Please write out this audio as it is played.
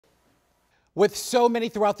With so many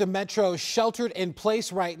throughout the metro sheltered in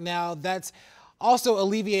place right now, that's also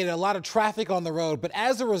alleviated a lot of traffic on the road. But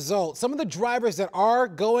as a result, some of the drivers that are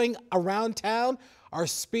going around town are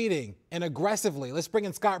speeding and aggressively. Let's bring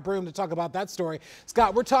in Scott Broom to talk about that story.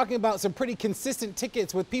 Scott, we're talking about some pretty consistent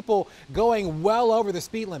tickets with people going well over the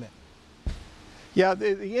speed limit. Yeah,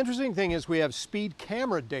 the interesting thing is we have speed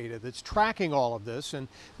camera data that's tracking all of this, and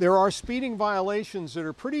there are speeding violations that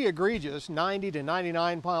are pretty egregious, 90 to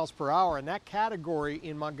 99 miles per hour, and that category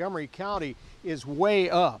in Montgomery County is way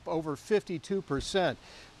up, over 52%.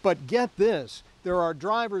 But get this, there are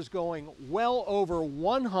drivers going well over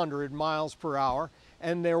 100 miles per hour,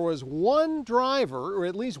 and there was one driver, or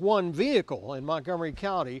at least one vehicle in Montgomery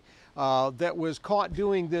County that was caught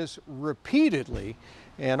doing this repeatedly.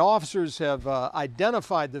 And officers have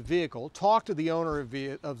identified the vehicle, talked to the owner of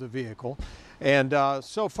the vehicle, and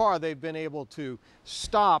so far they've been able to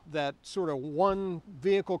stop that sort of one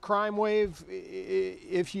vehicle crime wave,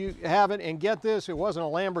 if you haven't. And get this, it wasn't a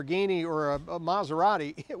Lamborghini or a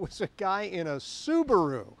Maserati, it was a guy in a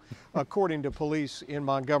Subaru, according to police in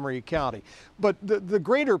Montgomery County. But the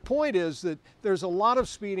greater point is that there's a lot of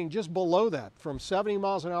speeding just below that, from 70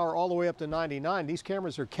 miles an hour all the way up to 99. These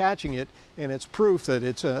cameras are catching it, and it's proof that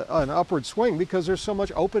it's an upward swing because there's so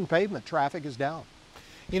much open pavement. Traffic is down.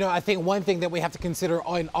 You know, I think one thing that we have to consider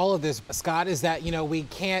in all of this, Scott, is that, you know, we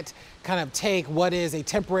can't kind of take what is a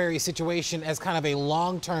temporary situation as kind of a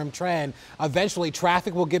long-term trend. Eventually,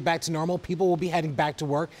 traffic will get back to normal. People will be heading back to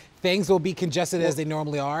work. Things will be congested as they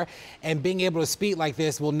normally are. And being able to speed like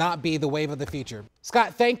this will not be the wave of the future.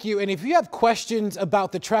 Scott, thank you. And if you have questions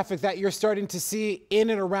about the traffic that you're starting to see in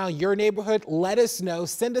and around your neighborhood, let us know.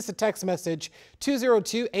 Send us a text message,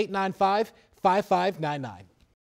 202-895-5599.